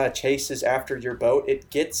as it chases after your boat. It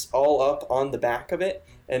gets all up on the back of it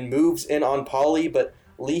and moves in on Polly, but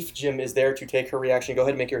Leaf Jim is there to take her reaction. Go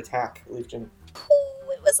ahead and make your attack, Leaf Jim.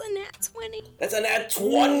 Ooh, it was a nat 20. That's a nat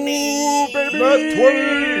 20! Baby! Nat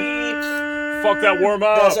 20! Fuck that worm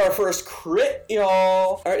up! That's our first crit,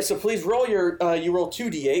 y'all. Alright, so please roll you roll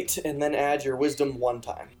 2d8 and then add your wisdom one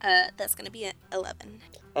time. That's gonna be an 11.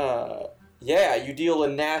 Yeah, you deal a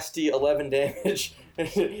nasty 11 damage.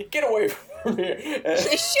 Get away from here.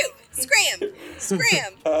 Shoot! Scram!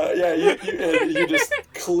 Yeah, you just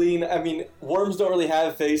clean. I mean, worms don't really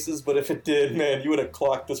have faces, but if it did, man, you would have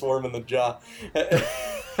clocked this worm in the jaw.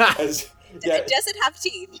 Does it have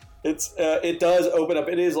teeth? It does open up.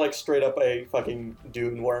 It is like straight up a fucking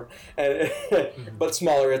dune worm, and but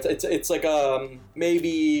smaller. It's like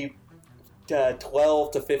maybe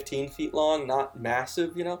 12 to 15 feet long, not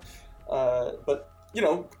massive, but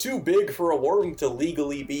too big for a worm to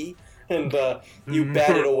legally be. And you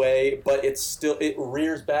bat it away, but it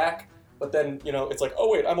rears back. But then it's like,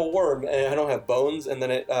 oh wait, I'm a worm and I don't have bones, and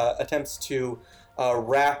then it attempts to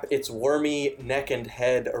wrap its wormy neck and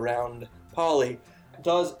head around Polly.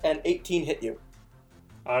 Does an 18 hit you?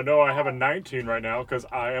 No, I have a 19 right now because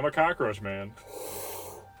I am a cockroach man.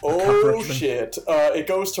 Oh shit. It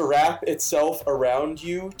goes to wrap itself around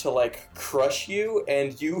you to crush you,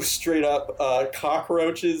 and you straight up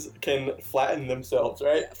cockroaches can flatten themselves,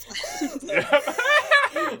 right?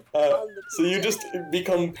 So you just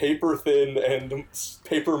become paper thin and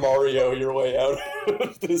Paper Mario your way out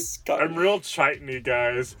of this I'm real chitiny,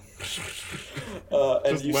 guys.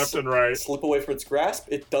 And just you left and right. Slip away from its grasp.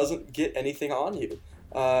 It doesn't get anything on you.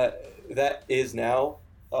 That is now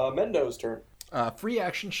Mendo's turn. Free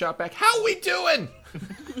action shot back. How we doing?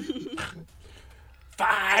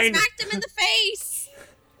 Fine. Smacked him in the face.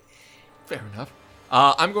 Fair enough.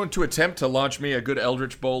 I'm going to attempt to launch me a good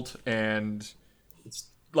Eldritch Bolt and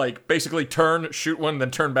basically shoot one, then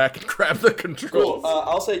turn back and grab the controls. Cool.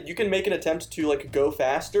 I'll say you can make an attempt to go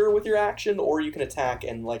faster with your action, or you can attack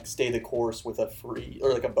and stay the course with a free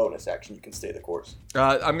or a bonus action. You can stay the course.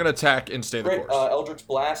 I'm going to attack and stay the Great. course. Eldritch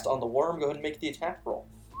Blast on the worm. Go ahead and make the attack roll.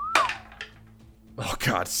 Oh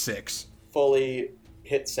god, 6. Fully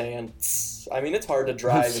hit sand. I mean, it's hard to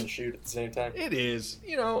drive and shoot at the same time. It is.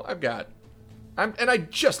 And I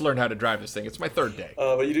just learned how to drive this thing. It's my third day.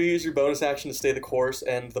 But you do use your bonus action to stay the course,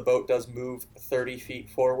 and the boat does move 30 feet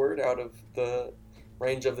forward out of the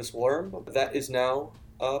range of this worm. That is now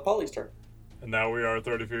Polly's turn. And now we are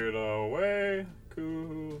 30 feet away.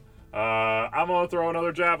 Cool. I'm gonna throw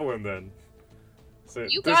another javelin then. So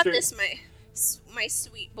You got this, my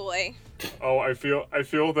sweet boy. Oh, I feel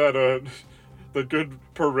that the good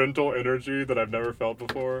parental energy that I've never felt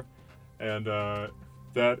before, and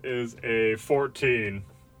that is a 14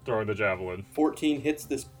 throwing the javelin. 14 hits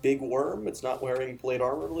this big worm. It's not wearing plate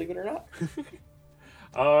armor, believe it or not.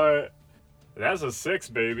 That's a 6,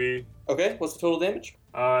 baby. Okay, what's the total damage?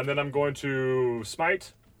 And then I'm going to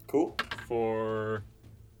smite. Cool. For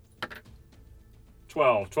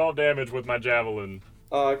 12 damage with my javelin.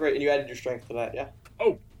 Great, and you added your strength to that, yeah?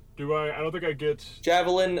 Oh, do I? I don't think I get...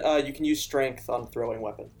 Javelin, you can use strength on throwing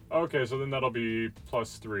weapon. Okay, so then that'll be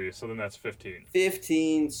 +3, so then that's 15.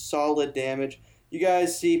 15 solid damage. You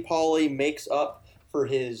guys see Polly makes up for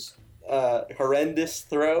his horrendous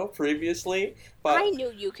throw previously. But, I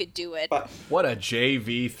knew you could do it. But, what a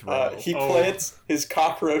JV throw. He plants his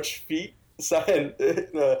cockroach feet and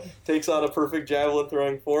takes on a perfect javelin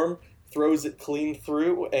throwing form, throws it clean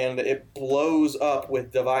through, and it blows up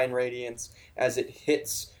with divine radiance as it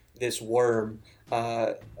hits this worm.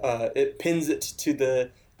 It pins it to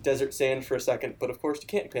the desert sand for a second, but of course you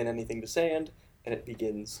can't pin anything to sand, and it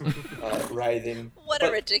begins writhing. What a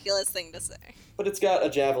ridiculous thing to say. But it's got a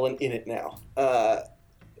javelin in it now.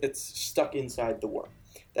 It's stuck inside the worm.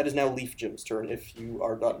 That is now Leaf Jim's turn if you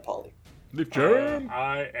are done, Polly. Leaf Jim?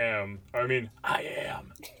 I am.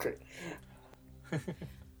 Great.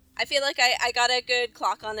 I feel like I got a good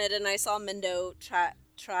clock on it, and I saw Mendo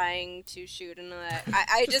trying to shoot, and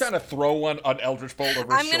I just kind of throw one on Eldritch Bolt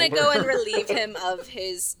over his I'm gonna shoulder. go and relieve him of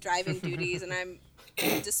his driving duties, and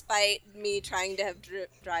despite me trying to have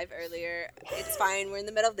drive earlier, it's fine. We're in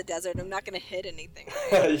the middle of the desert. I'm not gonna hit anything.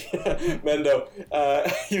 Right? Yeah, Mendo,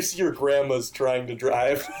 you see your grandma's trying to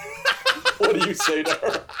drive. What do you say to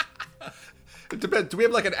her? It depends. Do we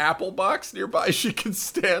have like an apple box nearby she can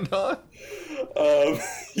stand on?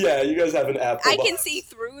 Yeah, you guys have an apple I can box. see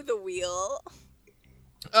through the wheel.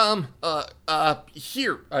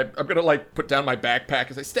 Here. I'm gonna like put down my backpack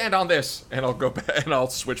and say, stand on this, and I'll go back and I'll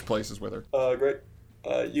switch places with her. Great.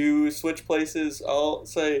 You switch places. I'll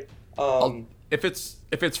say, If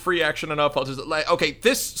it's free action enough, I'll just like, okay,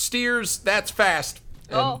 this steers, that's fast,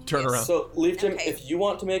 and turn yes. around. So, Leaf Jim, Okay. if you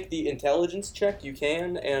want to make the intelligence check, you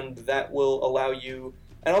can, and that will allow you.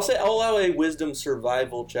 And I'll allow a wisdom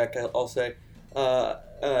survival check. I'll say,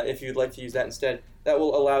 if you'd like to use that instead, that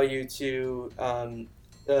will allow you to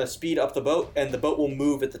speed up the boat, and the boat will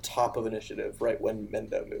move at the top of initiative right when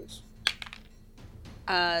Mendo moves.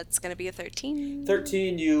 It's gonna be a 13.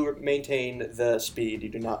 13, you maintain the speed. You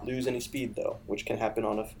do not lose any speed, though, which can happen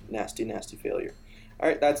on a nasty, nasty failure. All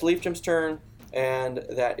right, that's Leaf Jim's turn, and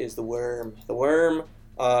that is the worm. The worm,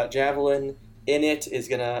 javelin in it, is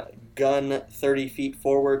going to gun 30 feet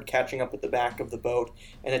forward, catching up with the back of the boat,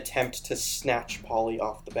 and attempt to snatch Polly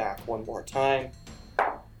off the back one more time.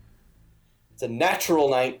 It's a natural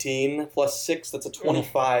 19, plus 6, that's a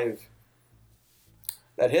 25.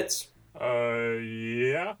 That hits.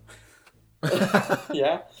 Yeah.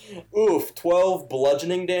 Yeah. Oof, 12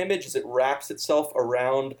 bludgeoning damage as it wraps itself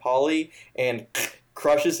around Polly and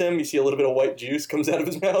crushes him. You see a little bit of white juice comes out of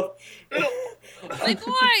his mouth. My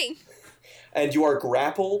boy! And you are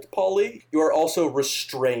grappled, Polly. You are also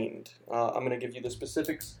restrained. I'm going to give you the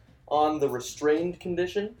specifics on the restrained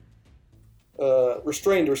condition.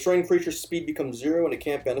 Restrained creature's speed becomes 0 and it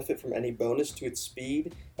can't benefit from any bonus to its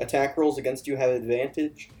speed. Attack rolls against you have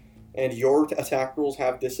advantage, and your attack rolls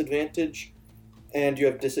have disadvantage, and you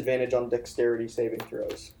have disadvantage on dexterity saving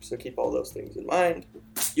throws. So keep all those things in mind.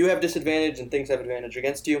 You have disadvantage and things have advantage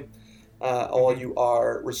against you. All you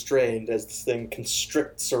are restrained as this thing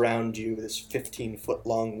constricts around you, this 15-foot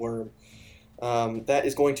long worm. That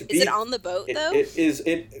is going to be... Is it on the boat, though?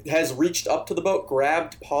 It has reached up to the boat,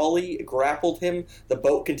 grabbed Polly, grappled him. The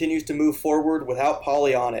boat continues to move forward without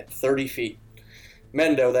Polly on it, 30 feet.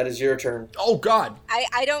 Mendo, that is your turn. Oh, God.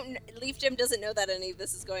 I don't... Leaf Jim doesn't know that any of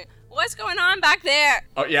this is going... What's going on back there?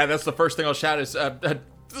 Oh, yeah, that's the first thing I'll shout is,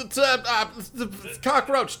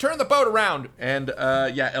 cockroach, turn the boat around. And,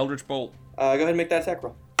 yeah, Eldritch Bolt. Go ahead and make that attack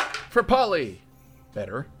roll. For Polly.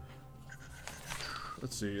 Better.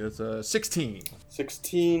 Let's see, it's 16.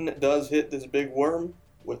 16 does hit this big worm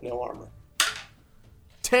with no armor.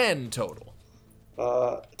 10 total.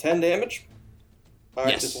 10 damage. All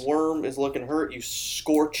right, Yes. This worm is looking hurt. You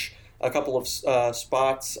scorch a couple of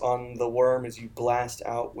spots on the worm as you blast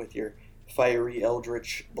out with your fiery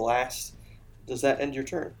eldritch blast. Does that end your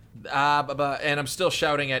turn? And I'm still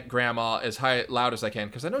shouting at Grandma as loud as I can,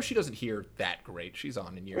 because I know she doesn't hear that great. She's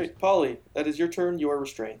on in years. Great. Polly, that is your turn. You are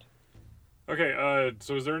restrained. Okay,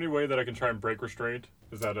 so is there any way that I can try and break restraint?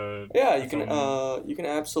 Is that a... Yeah, you can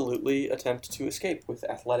absolutely attempt to escape with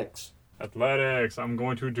athletics. Athletics. I'm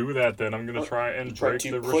going to do that then. I'm going to try and Try break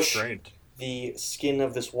to the push restraint. the skin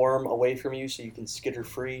of this worm away from you so you can skitter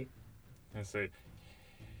free. I say,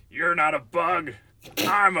 you're not a bug.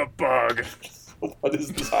 I'm a bug. What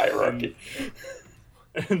is this hierarchy?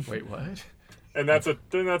 Wait, what? And that's a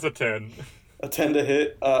 10. A 10 to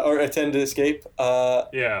hit, or a 10 to escape,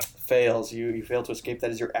 Yeah. fails. You fail to escape. That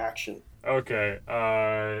is your action. Okay.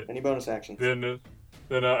 Any bonus actions?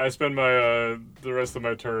 Then I spend my the rest of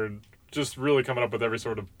my turn just really coming up with every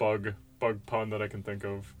sort of bug pun that I can think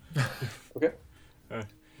of. Okay.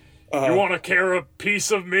 You want to care a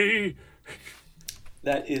piece of me?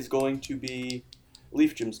 That is going to be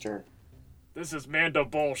Leaf Jim's turn. This is Mando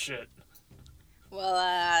bullshit. Well,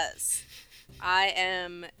 I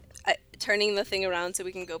am turning the thing around so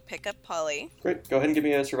we can go pick up Polly. Great. Go ahead and give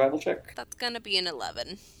me a survival check. That's gonna be an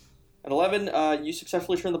 11. At 11, you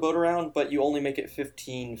successfully turn the boat around, but you only make it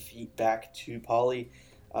 15 feet back to Polly.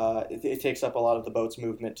 It takes up a lot of the boat's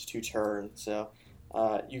movement to turn, so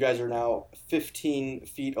you guys are now 15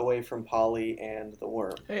 feet away from Polly and the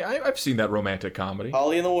worm. Hey, I've seen that romantic comedy.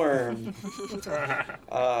 Polly and the worm.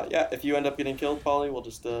 Yeah, if you end up getting killed, Polly, we'll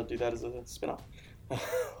just do that as a spin-off.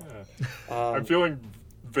 I'm feeling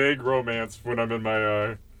vague romance when I'm in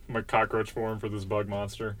my cockroach form for this bug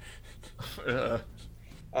monster.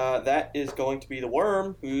 That is going to be the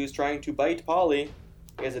worm who's trying to bite Polly.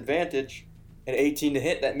 He has advantage. An 18 to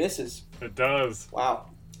hit, that misses. It does.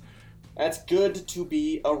 Wow. That's good to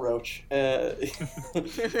be a roach.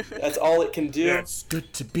 That's all it can do. Yeah. It's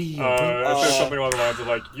good to be I said something along the lines of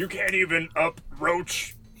like, you can't even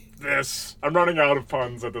up-roach this. I'm running out of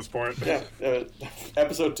puns at this point. Yeah,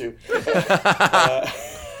 episode 2.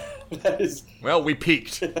 That is... Well, we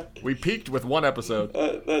peaked. We peaked with one episode.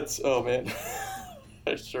 That's... Oh, man.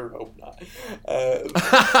 I sure hope not.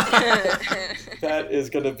 That is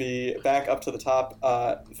going to be back up to the top.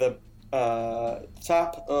 The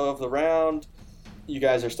top of the round, you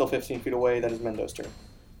guys are still 15 feet away. That is Mendo's turn.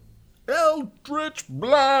 Eldritch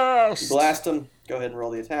Blast! You blast him. Go ahead and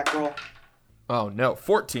roll the attack roll. Oh, no.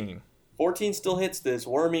 14. 14 still hits this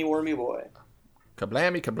wormy boy.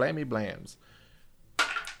 Kablammy, kablammy, blams.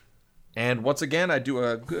 And once again, I do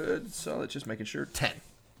a good solid, just making sure, 10.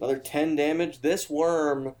 Another 10 damage. This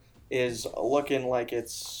worm is looking like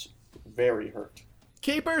it's very hurt.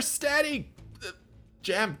 Keep her steady!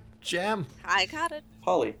 Jam. I got it.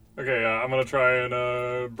 Polly, Okay, I'm gonna try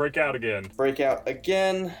and break out again. break out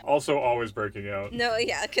again. Also, always breaking out No,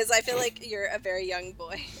 yeah, because I feel like you're a very young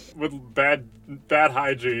boy. with bad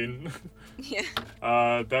hygiene. Yeah.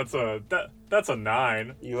 That's a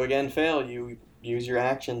 9. You again fail. You use your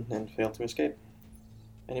action and fail to escape.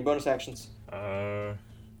 Any bonus actions?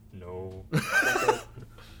 No. Okay.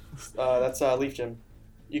 That's Leaf Gem.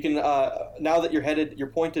 You can now that you're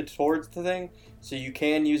pointed towards the thing, so you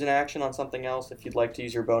can use an action on something else if you'd like to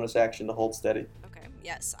use your bonus action to hold steady. Okay.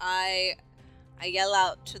 Yes, I yell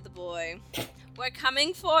out to the boy, "We're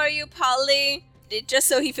coming for you, Polly!" Just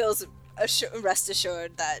so he feels rest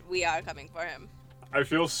assured that we are coming for him. I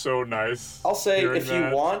feel so nice. I'll say hearing if you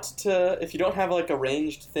that. want to, if you don't have like a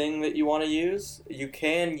ranged thing that you want to use, you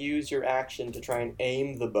can use your action to try and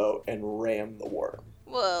aim the boat and ram the worm.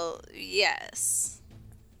 Well, yes.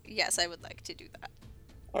 Yes, I would like to do that.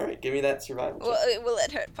 All right, give me that survival check. Well, will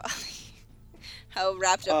it hurt Polly? How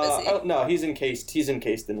wrapped up is he? Oh, no, he's encased. He's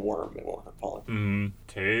encased in worm. It won't hurt Polly.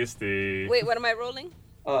 Tasty. Wait, what am I rolling?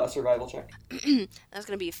 A survival check. That's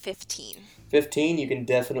gonna be 15. 15. You can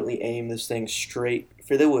definitely aim this thing straight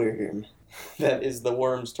for the worm. That is the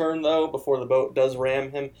worm's turn, though. Before the boat does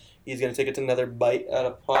ram him, he's gonna take it to another bite out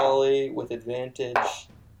of Polly with advantage.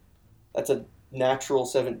 That's a natural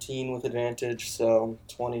 17 with advantage, so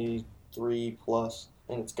 23 plus,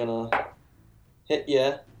 and it's gonna hit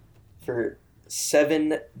you for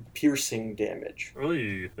 7 piercing damage.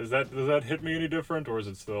 Oy. Does that hit me any different, or is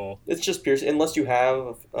it still? It's just piercing, unless you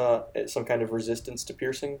have some kind of resistance to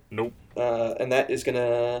piercing. Nope. And that is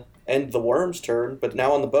gonna end the worm's turn. But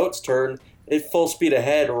now on the boat's turn, it full speed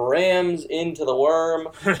ahead rams into the worm.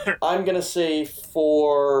 I'm gonna say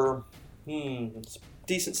for it's a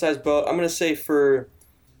decent sized boat. I'm gonna say for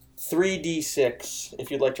 3d6.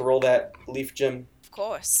 If you'd like to roll that, Leaf Gem. Of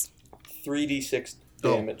course. 3d6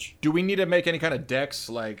 damage. Do we need to make any kind of dex,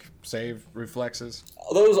 like save reflexes?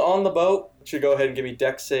 Those on the boat should go ahead and give me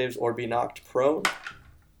dex saves or be knocked prone.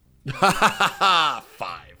 5.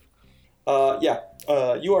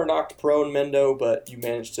 You are knocked prone, Mendo, but you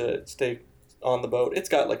managed to stay on the boat. It's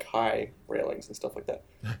got like high railings and stuff like that.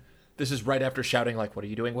 This is right after shouting, like, what are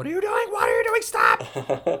you doing? What are you doing? What are you doing? Stop!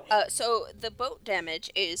 So the boat damage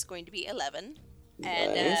is going to be 11,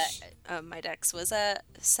 and Nice. my dex was a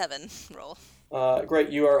 7 roll. Great.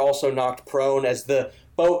 You are also knocked prone as the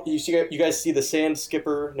boat. You guys see the sand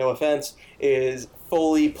skipper. No offense, is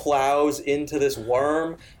fully plows into this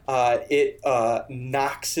worm. It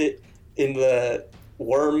knocks it in the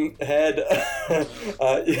worm head.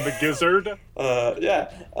 The gizzard?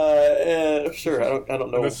 Sure. I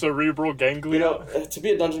don't know. The cerebral ganglia? You know, to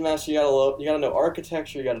be a dungeon master, you gotta know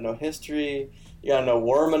architecture. You gotta know history. You gotta know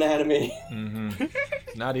worm anatomy. Mm-hmm.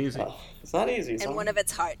 Not easy. It's not easy. And one of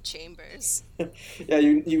its heart chambers. Yeah,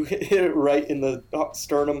 you hit it right in the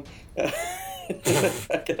sternum.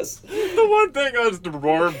 I guess. The one thing the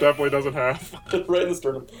worm definitely doesn't have. Right in the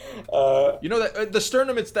sternum. You know that the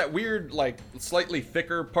sternum, it's that weird, like, slightly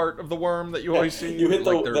thicker part of the worm that you always see. You hit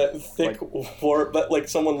like that thick worm, that like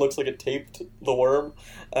someone looks like it taped the worm.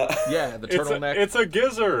 Yeah, the turtleneck. It's a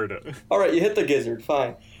gizzard. All right, you hit the gizzard.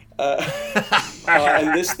 Fine.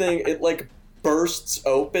 And this thing, it like bursts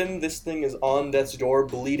open. This thing is on death's door,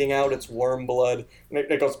 bleeding out its worm blood. And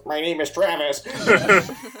it goes, "My name is Travis."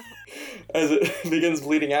 As it begins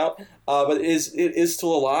bleeding out. But it is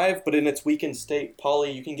still alive, but in its weakened state.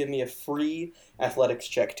 Polly, you can give me a free athletics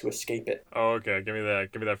check to escape it. Oh, okay. Give me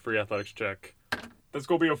that free athletics check. That's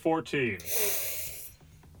gonna be a 14.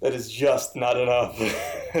 That is just not enough.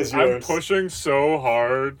 As I'm yours. pushing so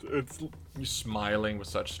hard. You're smiling with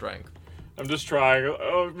such strength. I'm just trying.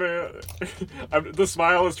 Oh man, the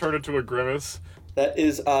smile has turned into a grimace. That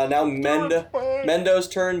is now Mendo's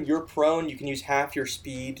turn. You're prone. You can use half your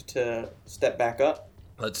speed to step back up.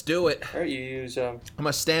 Let's do it. All right, you use. I'm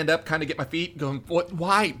gonna stand up, kind of get my feet going. What?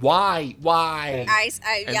 Why?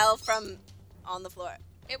 I yell from on the floor.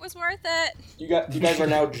 It was worth it. You guys are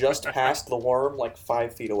now just past the worm, like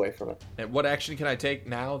 5 feet away from it. And what action can I take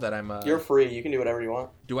now that I'm? You're free. You can do whatever you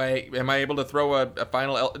want. Am I able to throw a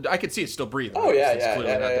final? I can see it's still breathing. Oh right? yeah, It's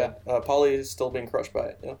clearly not dead. Polly is still being crushed by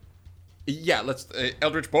it. Yeah. Yeah, let's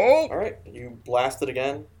Eldritch Bolt. All right, you blast it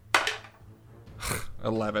again.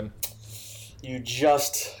 11. You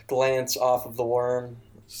just glance off of the worm.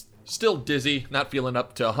 Still dizzy, not feeling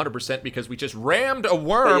up to 100% because we just rammed a But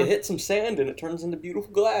worm. you hit some sand and it turns into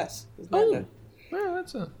beautiful glass. Isn't that Oh,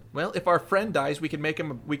 nice? well, if our friend dies, we can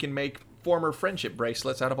make former friendship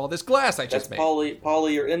bracelets out of all this glass I That's just made.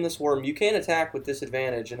 Polly, you're in this worm. You can't attack with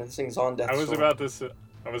disadvantage, and this thing's on death. I was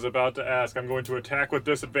about to ask. I'm going to attack with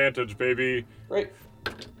disadvantage, baby. Right.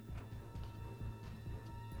 All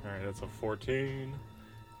right, that's a 14.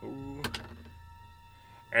 Ooh.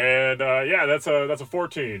 And that's a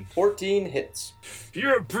 14. 14 hits.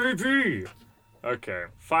 Yeah, baby. Okay,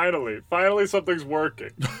 finally something's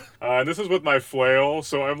working. And this is with my flail,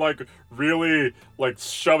 so I'm like really like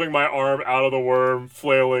shoving my arm out of the worm,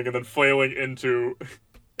 flailing, and then flailing into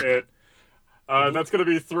it. That's gonna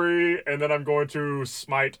be 3, and then I'm going to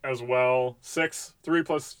smite as well. 6, 3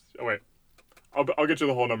 plus. Oh wait, I'll get you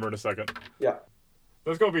the whole number in a second. Yeah.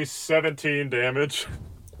 That's gonna be 17 damage.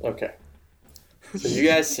 Okay. So you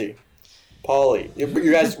guys see, Polly, you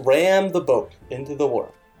guys ram the boat into the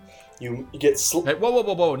worm. You get Hey,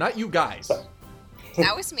 whoa, not you guys.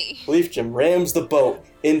 That was me. Leaf Jim rams the boat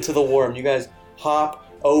into the worm. You guys hop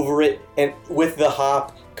over it, and with the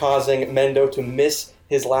hop causing Mendo to miss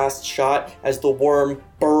his last shot as the worm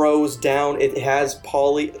burrows down. It has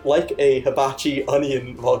Polly, like a hibachi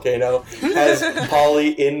onion volcano, has Polly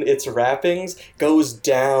in its wrappings, goes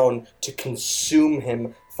down to consume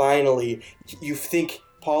him. Finally, you think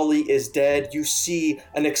Polly is dead. You see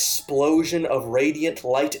an explosion of radiant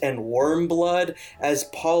light and worm blood as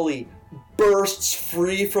Polly bursts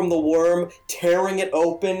free from the worm, tearing it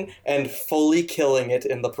open and fully killing it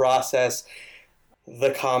in the process.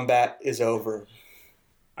 The combat is over.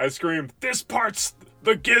 I scream, "This part's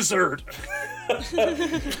the gizzard!" And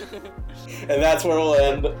that's where we'll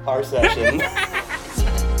end our session.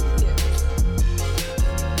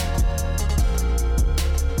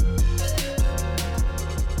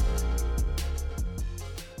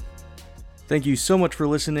 Thank you so much for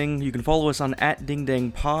listening. You can follow us on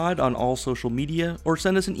 @DingDangPod on all social media, or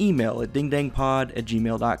send us an email at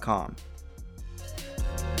dingdangpod@gmail.com.